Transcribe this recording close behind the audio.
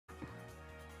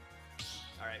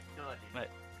Alright, good luck. Right.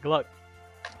 Good luck.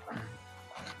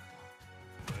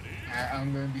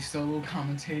 I'm going to be solo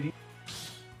commentating.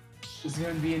 This is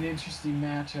going to be an interesting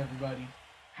match, everybody.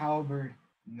 Halberd,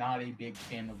 not a big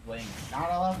fan of laying.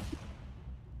 Not a lot.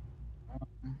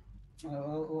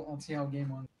 Let's see how game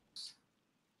one goes.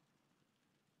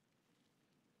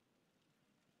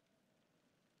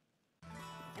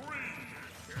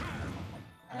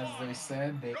 As they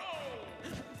said, they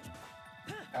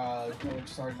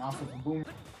starting off with a boom,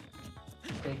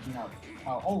 taking out.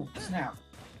 Oh snap!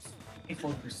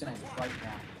 84% right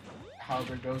now.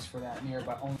 Halberd goes for that near,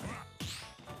 but only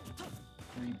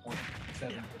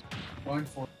 3.7%. Going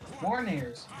for more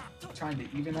nairs, trying to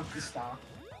even up the stock.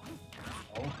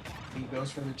 Oh, he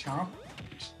goes for the chomp,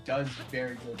 which does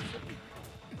very good for me.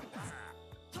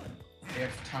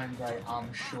 If timed right,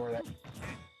 I'm sure that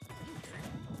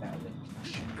Link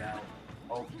can shoot out.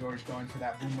 Oh, George going for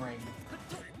that boomerang.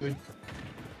 Good.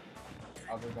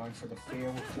 We're going for the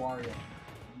fail with Wario.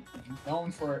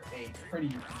 Known for a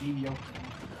pretty mediocre,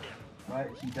 but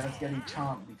he does get a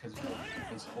chomp because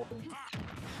he's holding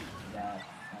that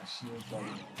shield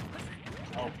blade.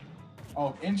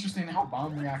 Oh, interesting how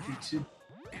Bomb reacted to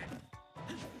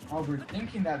Halberd,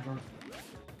 thinking that George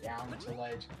down to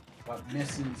ledge, but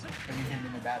misses, putting him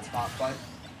in a bad spot, but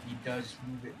he does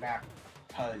move it back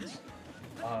because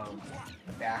of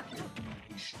back being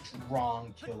a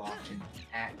strong kill option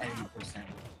at 80%.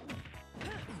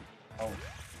 Oh,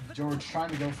 George trying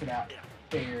to go for that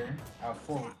fair,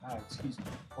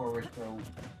 forward throw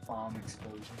bomb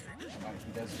explosion, but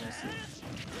he does miss it.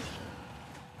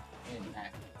 And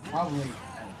that probably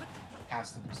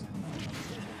past the percentage.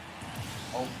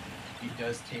 Oh, he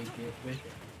does take it with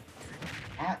it.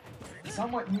 At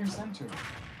somewhat near center.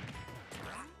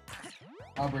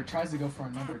 Halberd tries to go for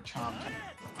another chomp.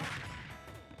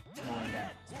 Knowing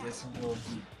that this will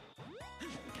be.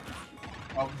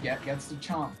 Oh, yeah, gets the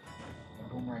chomp. The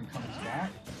boomerang comes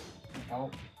back. Oh,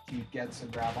 he gets a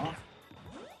grab off.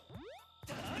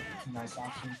 It's a nice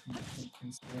option. You can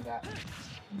consider that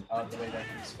the way that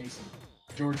he's facing.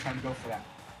 George trying to go for that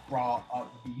raw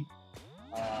up B.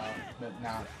 But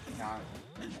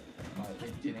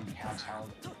it didn't catch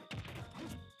Halberd.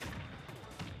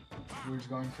 George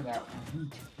going for that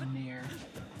weak nair,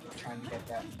 trying to get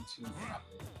that into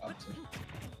up to.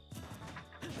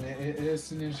 It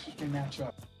is an interesting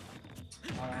matchup. I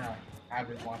don't know. I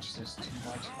haven't watched this too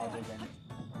much other than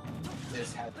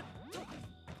this had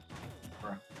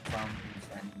from a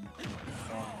friend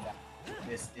knowing that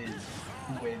this is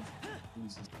who wins,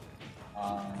 loses.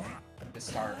 The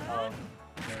start of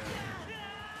the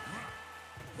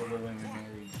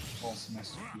preliminary fall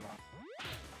semester PR.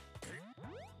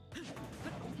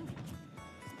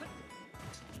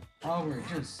 Halberd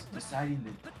just deciding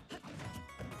that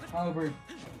Halberd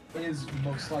is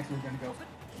most likely going to go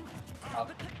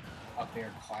up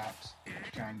air claps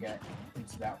to try and get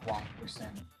into that walk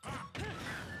percent.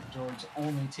 George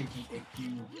only taking a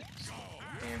few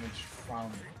damage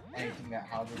from anything that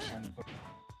Halberd's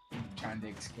trying to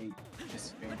escape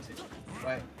disadvantage.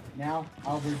 But now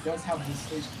Halberd does have this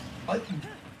stage button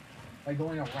by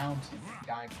going around to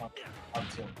dying from up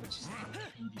tilt, which is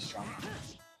really strong.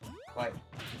 But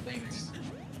Link's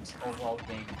overall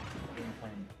game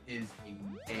plan is a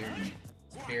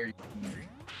very unique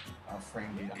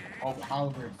frame data. Oh,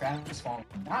 Halberd fast falling.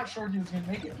 Not sure he was going to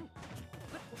make it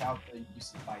without the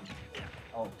use of fight.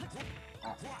 Oh,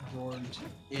 George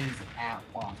is at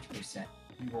 100%.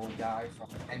 He will die from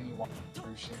any one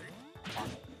version.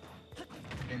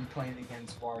 Been playing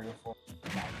against Wario for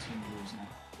about 2 years now.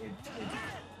 It's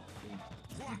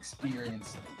an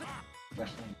experience,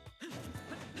 especially.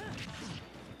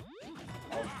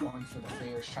 Going for the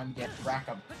fairs, trying to get rack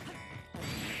up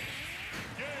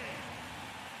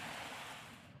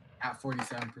at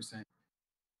 47%.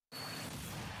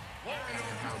 And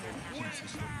Halberd keeps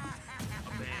his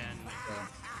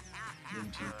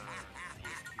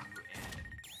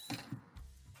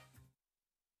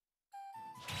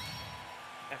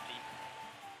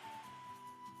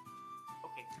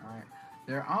Okay. Alright.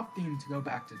 They're opting to go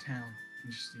back to town.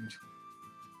 Interesting choice.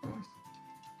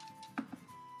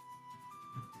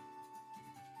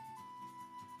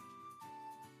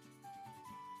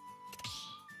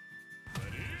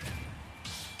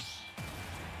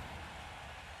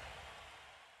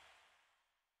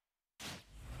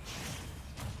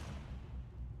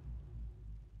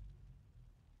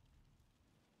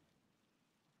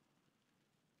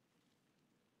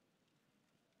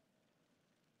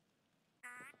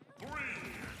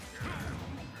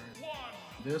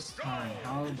 This time,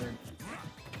 Halberd,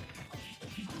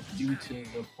 due to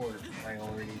the port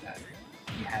priority that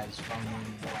he has from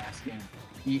winning the last game.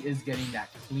 He is getting that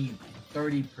clean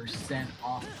 30%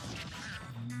 off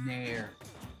nair.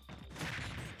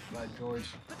 But George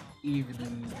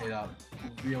evening it up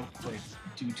real quick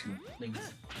due to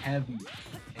Link's heavy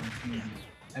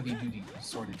duty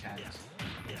sword attacks.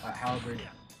 Halberd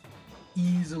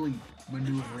easily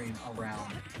maneuvering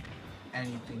around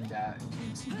anything that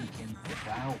GMCV can put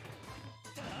out.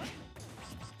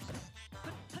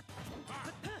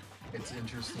 It's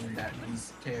interesting that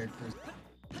these characters,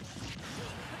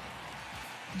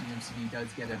 GMCV does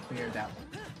get a bear that one.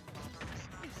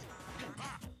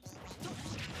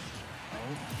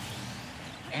 Oh.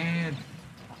 And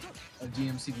a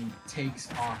GMCV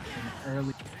takes off an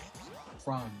early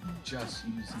from just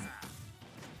using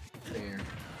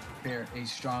bear, a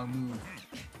strong move.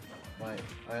 But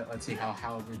let's see how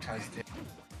Halberd tries to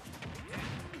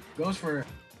goes for a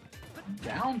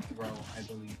down throw, I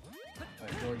believe.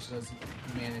 But George does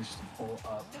manage to pull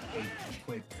up a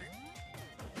quick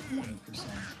 20%.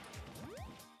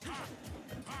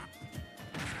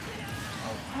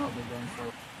 Oh, Halberd going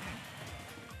for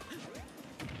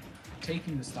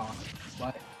taking the stock,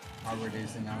 but Halberd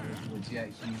isn't out of the woods yet.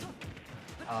 He's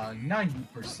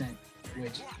 90%,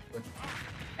 which with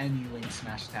any Link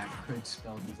smash attack could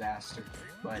spell disaster.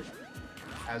 But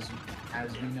as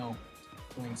we know,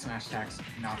 Link smash attacks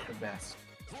not the best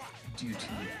due to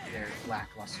their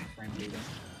lackluster frame data.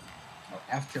 Oh,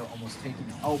 F tilt almost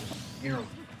taking. Oh, arrow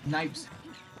snipes,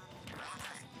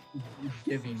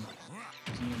 giving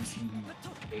GMCV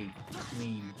a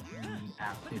clean lead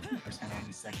at 50% on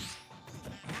the seconds.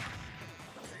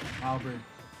 Halberd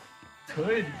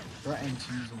could threaten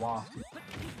to use Waft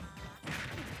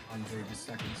on George's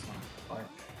second slot, but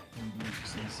it would be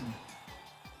interesting to see.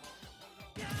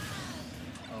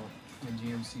 Oh, when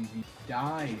GMCV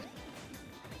died,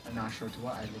 I'm not sure to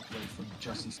what I looked away from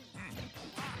Justice.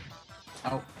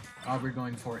 Oh, Halberd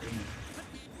going for a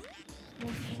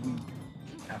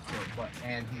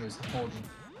and he was holding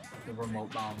the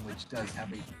remote bomb, which does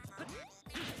have a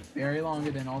very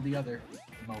longer than all the other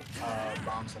remote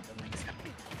bombs that the Links have.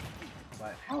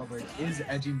 But Halberd is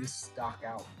edging this stock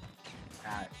out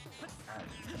at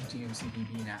GMCV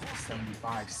being at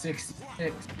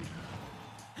 75-66.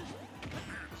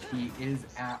 He is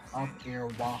at up air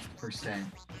waft percent.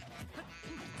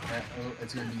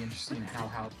 It's going to be interesting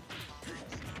how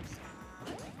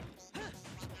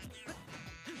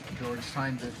George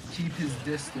trying to keep his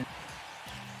distance.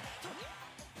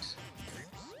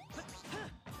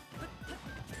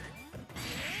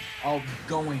 Oh,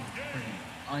 going for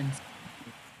the on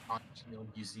shield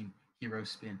using hero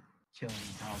spin, killing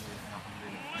Halberd at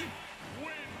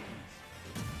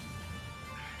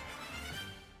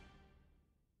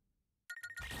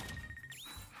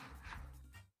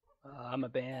 100. I'm a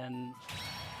ban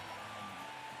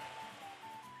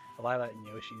Lila and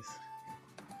Yoshi's.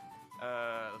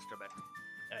 Let's go back.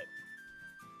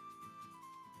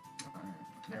 Alright,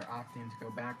 they're opting to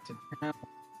go back to town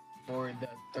for the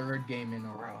third game in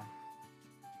a row.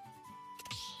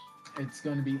 It's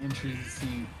going to be interesting to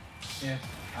see if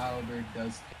Halberd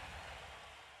does,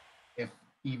 if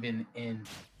even in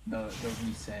the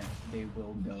reset, they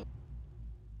will go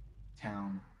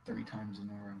town 3 times in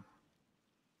a row.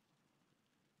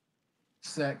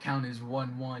 Set count is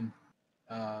 1-1.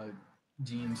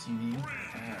 GMCV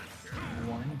at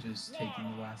 1, just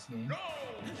taking the last game.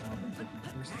 Halberd taking the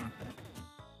first game.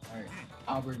 Alright,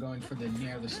 Halberd going for the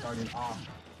nair that started off,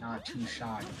 not too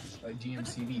shy. But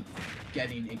GMCV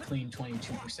getting a clean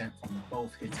 22% from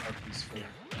both hits of his sword.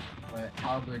 But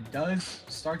Halberd does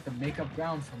start to make up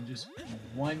ground from just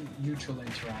one neutral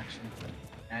interaction,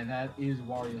 and that is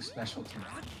Wario's specialty.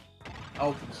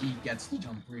 Oh, he gets the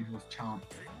jump read with Chomp.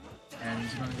 And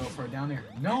he's going to go for a down air.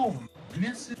 No!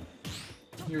 Misses!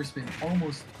 Hero spin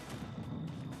almost.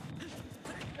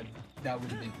 That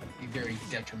would have been a very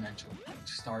detrimental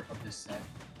start of this set.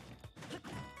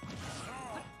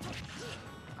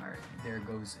 Alright, there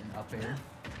goes an up air.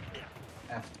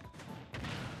 F.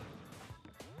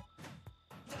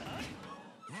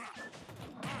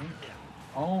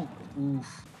 Oh,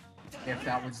 oof. If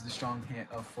that was the strong hit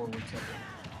of forward tilt.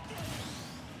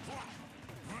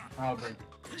 Halberd,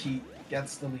 he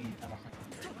gets the lead at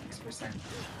 106%.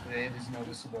 But it is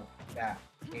noticeable that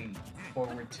a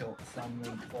forward tilt from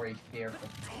Link or a fair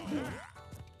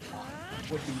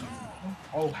with the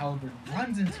oh, Halberd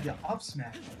runs into the up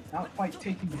smash, not quite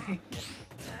taking the hit yet.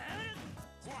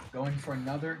 Going for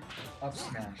another up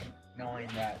smash, knowing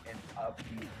that an up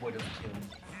B would have killed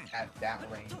at that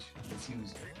range, because he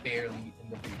was barely in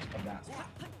the reach of that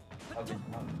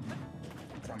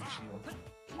from shield.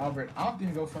 Halberd opting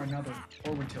to go for another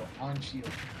forward tilt on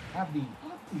shield, have the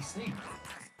safe.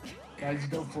 Tries to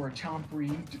go for a Chompery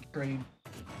to trade,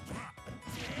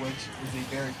 which is a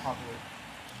very popular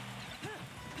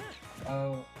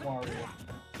Wario.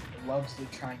 Loves to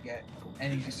try and get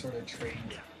any sort of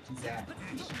trade. He's at a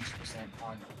huge percent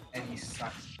on any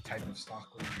type of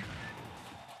stock lead.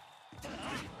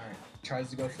 Alright,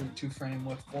 tries to go for the 2-frame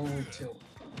with forward tilt,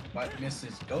 but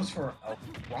misses. Goes for a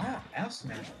raw F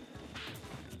smash.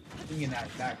 Thinking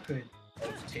that could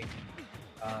have taken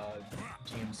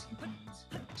GMCV's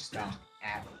stock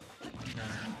at 93%.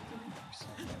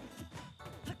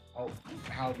 Oh,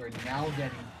 Halberd now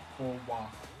getting full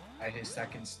walk at his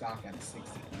second stock at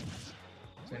 60.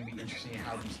 It's going to be interesting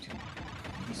how these two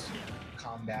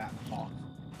combat off.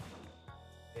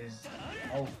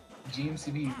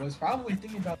 GMCV was probably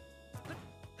thinking about,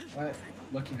 but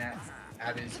looking at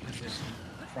his position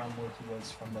from where he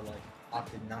was from the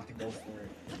opted not to go for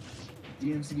it.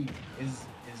 GMCV is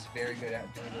very good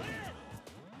at doing it.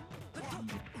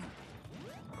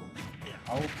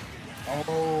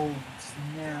 Oh,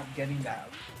 snap! Getting that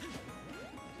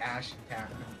Ash attack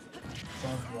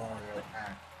from Wario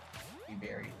at a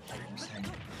very high percent.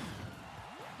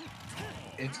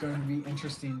 It's going to be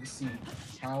interesting to see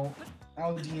how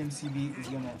GMCV is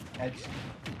going to edge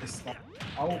this stuff.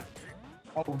 Oh,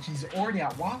 he's already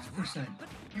at WaMUT percent.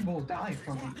 He will die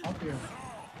from the up air.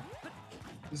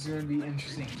 This is going to be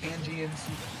interesting. Can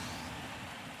GMCV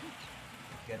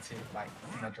gets hit by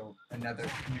another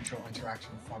neutral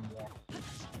interaction from Wario?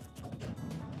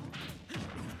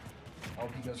 Oh,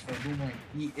 he goes for a boomerang.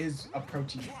 He is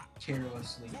approaching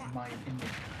carelessly, in my opinion,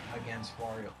 against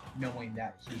Wario, knowing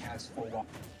that he has full walk.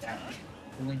 That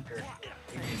blinker,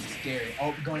 it is scary.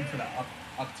 Oh, going for the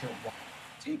up tilt walk.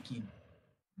 Taking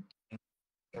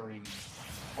 3,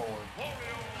 4.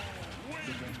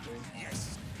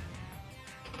 Yes.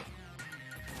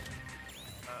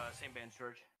 Same bench,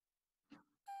 George.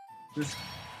 This.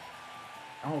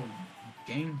 Oh,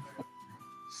 game 4.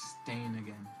 Staying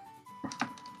again.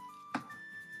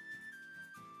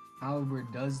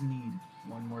 Halberd does need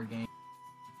one more game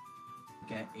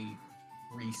to get a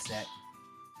reset.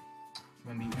 It's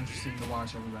going to be interesting to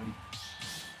watch, everybody.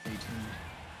 Stay tuned.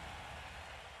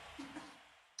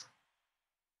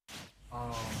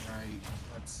 Alright,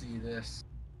 let's see this.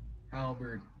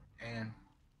 Halberd and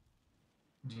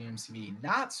GMCV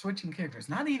not switching characters,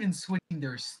 not even switching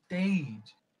their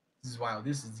stage. This is wild.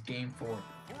 This is game 4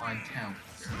 on count.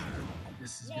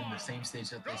 This has been the same stage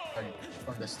that they started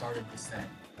from the start of the set.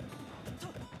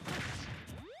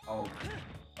 Oh,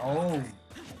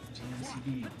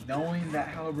 GMCV, knowing that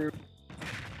Halberd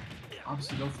opts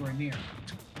to go for a near,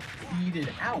 beat it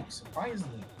out.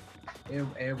 Surprisingly,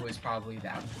 it was probably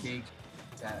that big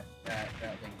that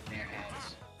near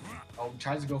has. Oh,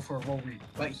 tries to go for a roll read,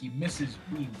 but he misses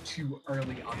being too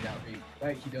early on that read.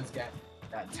 But he does get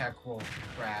that tech roll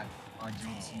grab on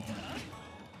GMCV.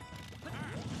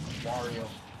 Wario.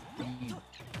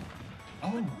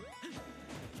 Oh!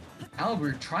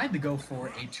 Halberd tried to go for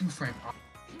a 2-frame.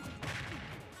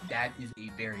 That is a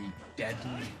very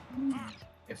deadly move,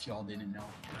 if y'all didn't know.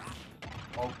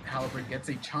 Oh, Halberd gets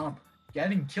a chomp.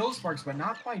 Getting kill sparks, but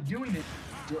not quite doing it.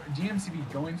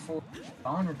 GMCV going for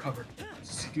on recover,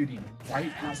 scooting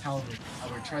right past Halberd.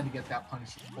 Halberd tried to get that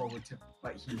punish forward tip,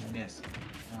 but he missed.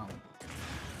 No.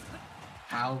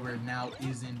 Halberd now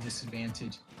is in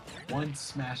disadvantage. One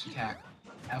smash attack,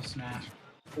 F smash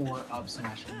or up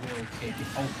smash will take it.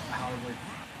 Oh, Halberd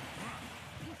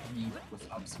lead with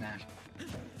up smash.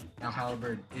 Now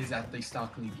Halberd is at the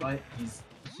stock lead, but he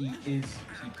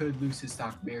could lose his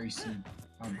stock very soon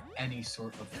from any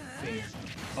sort of fair.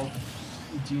 Oh,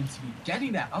 GMCV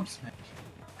getting that up smash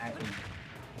and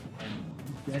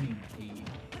getting a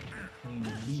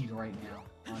clean lead right now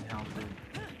on Halberd.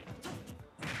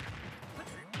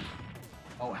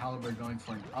 Oh, Halberd going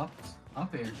for an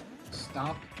up air,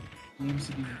 stop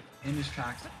GMCV in his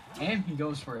tracks, and he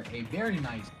goes for a very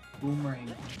nice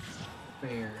boomerang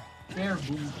fair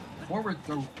boom forward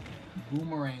throw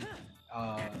boomerang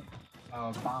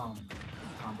bomb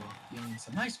combo, getting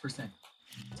some nice percent.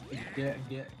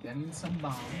 Getting some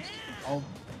bombs. Oh,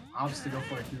 opts to go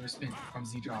for a hero spin from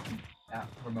Z dropping that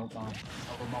remote bomb.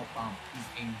 A remote bomb is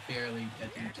a barely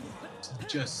deadly tool. It's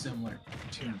just similar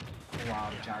to the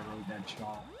wild gyro that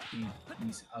y'all see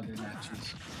these other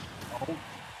matches. Oh,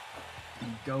 he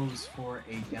goes for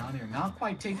a down air, not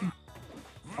quite taking.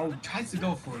 Oh, tries to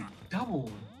go for a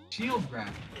double shield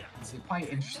grab. It's a quite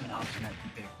interesting option that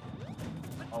he picked.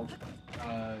 Oh,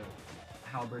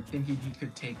 Halberd thinking he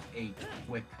could take a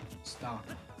quick stock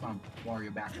from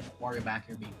Wario back. Wario back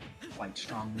here being quite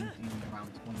strong, moving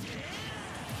around 20.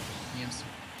 James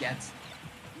gets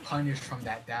punished from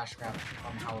that dash grab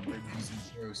from Halberd using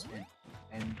hero spin.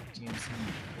 and GMC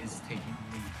is taking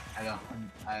the lead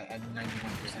at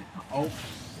 91%. Oh,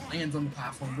 lands on the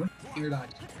platform with air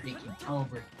dodge, making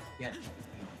Halberd get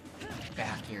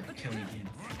back air, killing him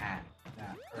at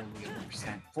that early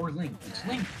percent for Link, which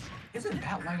Link isn't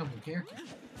that light of a character.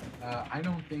 I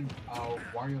don't think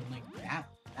Wario and Link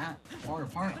that far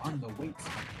apart on the weight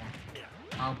spectrum.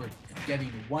 Halberd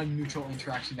getting one neutral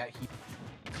interaction that he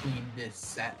cleaned this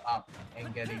set up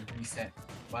and getting reset,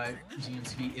 but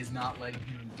GMCV is not letting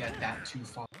him get that too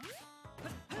far.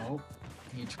 Oh,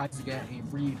 he tries to get a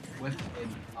read with an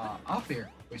up air,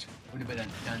 which would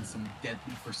have done some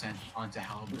deadly percent onto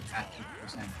Halberd at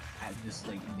 2% at this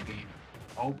late in the game.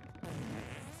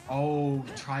 Oh,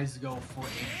 tries to go for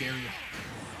a very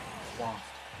waft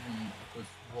read with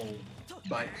roll,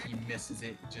 but he misses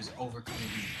it, just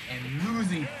overcoming and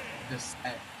losing the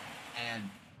set, and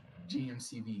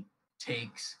GMCV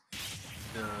takes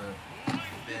the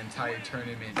entire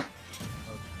tournament.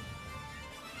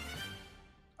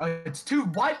 It's 2.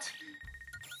 What?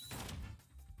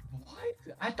 What?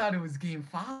 I thought it was game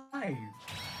 5. Oh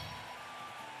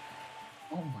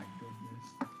my goodness.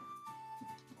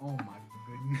 Oh my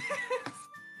goodness.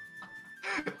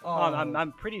 Oh,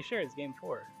 I'm pretty sure it's game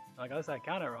 4. Like, unless I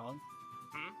count it wrong.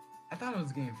 I thought it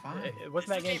was game 5. Wasn't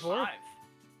that game 4?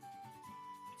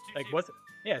 Like, was it?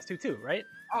 Yeah, it's 2-2, right?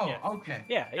 Oh, yeah. okay.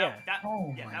 Yeah.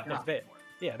 Oh my that god. was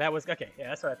Yeah, that was okay. Yeah,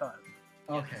 that's what I thought.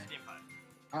 Okay. Yeah, game 5.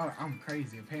 Oh, I'm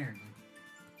crazy apparently.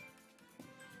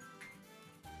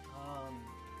 I'm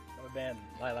a ban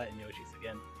Light and Yoshi's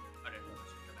again.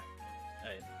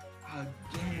 Alright.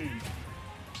 Again.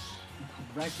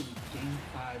 Correctly, game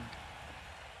 5.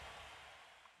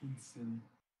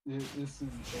 This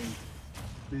is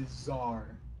a bizarre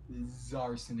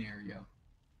scenario.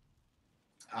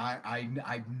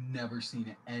 I've never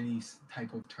seen any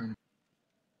type of tournament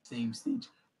same stage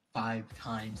 5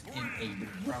 times in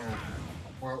a row,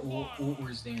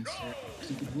 or dance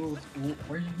stupid rules,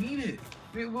 or you need it.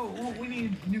 We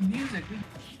need new music. We need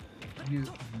new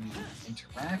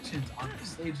interactions on the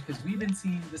stage, because we've been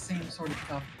seeing the same sort of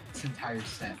stuff this entire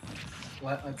set.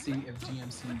 Let's see if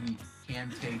GMCV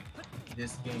can take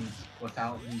this game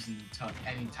without losing to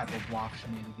any type of WaMUT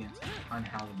shenanigans on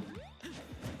Halberd.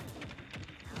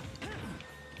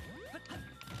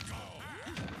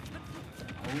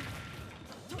 Oh,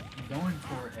 going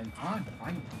for an odd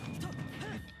fight.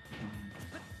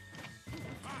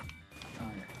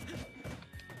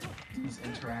 These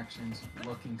interactions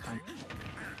looking kind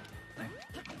of...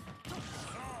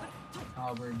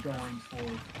 Halberd going for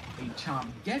a chomp,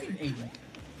 getting a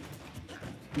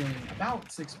feeling about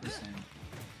 6%,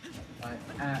 but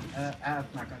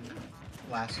not going to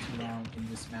last too long in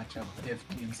this matchup if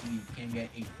GMC can get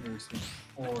a clear spin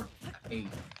or a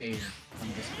fair from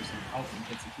this person. Oh,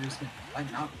 he gets a clear spin,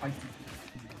 but not quite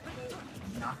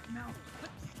to knock him out,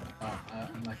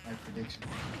 unlike my prediction.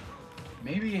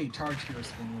 Maybe a charge hero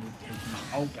spin would take him out.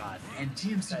 Oh god, and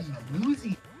GMC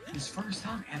losing his first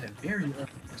time at a very early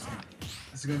percent.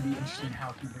 This is going to be interesting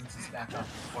how he brings this back up,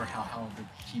 or how Halberd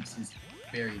keeps his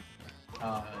very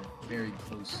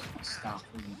close stop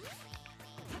lead.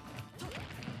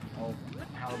 Oh,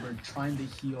 Halberd trying to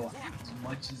heal as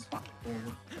much as possible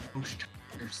with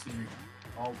post-trigger spinner.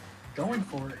 Oh, going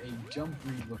for a jump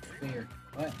read with fair,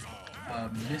 but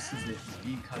misses it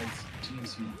because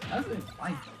GMC doesn't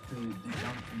like the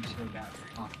jump and shield that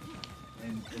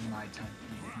in my time.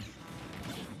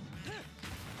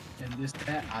 And this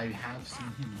set, I have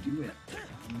seen him do it.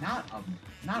 Not a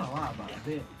lot, but a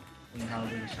bit. And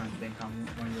Halberd was trying to bank on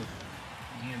one of the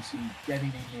GMC getting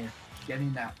in there,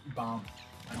 getting that bomb.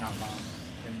 Not bomb,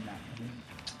 getting that.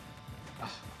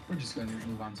 We're just going to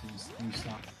move on to this new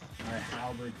stuff. Alright,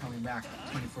 Halberd coming back,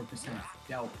 24%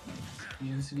 dealt.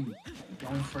 GMC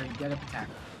going for a get up attack.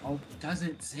 Oh,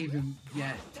 doesn't save him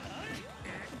yet.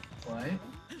 But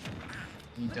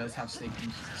he does have stage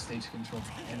control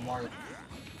and Wario.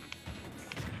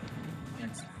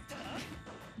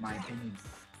 My opinion,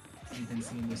 you've been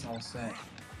seeing this all set.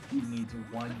 He needs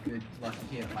one good lucky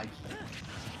hit, like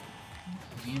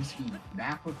GMC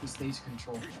back with the stage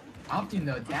control, opting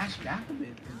to dash back a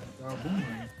bit to throw a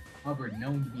boomerang. Halberd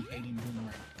known to be hating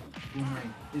boomerang.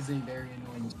 Boomerang is a very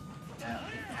annoying that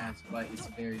it has, but it's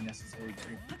a very necessary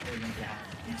tool for them to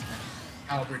have.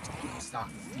 Halberd taking stock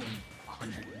of dealing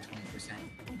 120%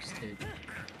 boost hit.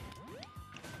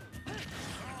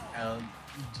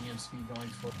 GMC going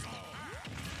for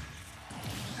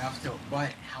after,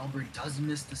 but Halberd does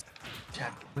miss the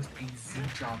check with a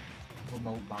Z-drop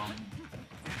remote bomb.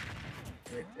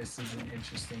 This is an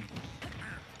interesting.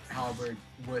 Halberd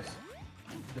with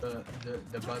the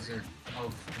buzzer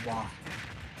of WaMUT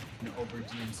over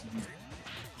GMCV.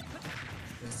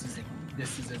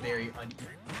 This is a very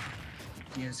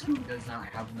GMCV does not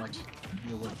have much to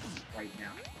deal with right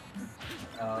now.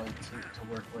 To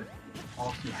work with.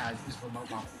 All he has is remote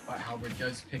mount, but Halberd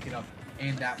does pick it up,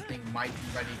 and that thing might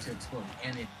be ready to explode,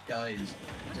 and it does,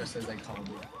 just as I called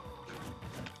it.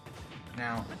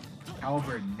 Now,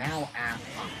 Halberd now at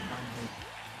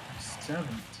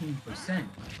 117%,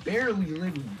 barely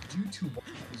living due to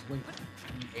his weight.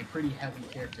 A pretty heavy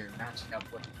character matching up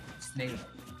with Snake.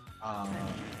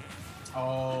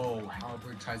 Oh,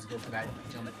 Halberd tries to go for that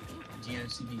jump.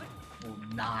 GMCV will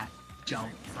not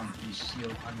jump from his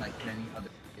shield, unlike many other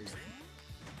players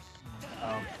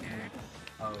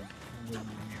of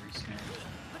Luminary Smash.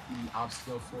 He opts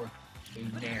to go for a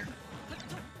nair.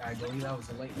 I believe that was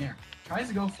a late nair. Tries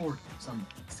to go for some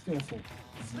skillful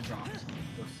Z-drops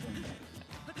with flame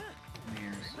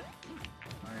nairs.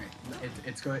 Alright,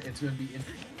 it's going to be in.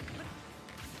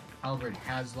 Halberd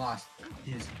has lost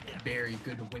his very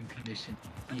good win condition.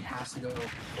 He has to go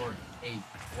for a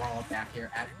brawl back here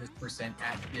at this percent,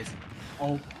 at this.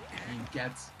 Oh, he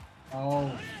gets.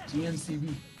 Oh,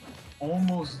 GMCV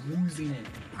almost losing it.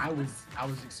 I was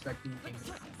expecting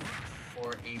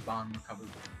for a bomb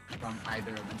recovery from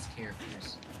either of these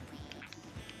characters.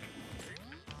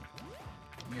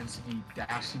 GMCV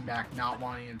dashing back, not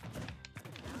wanting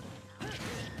to.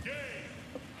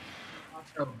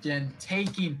 Again,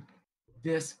 taking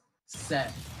this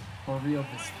set for real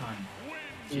this time.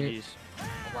 GG's.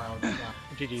 Wow,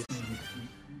 GG's.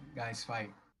 Guys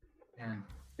fight, and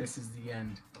this is the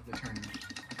end of the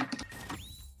tournament.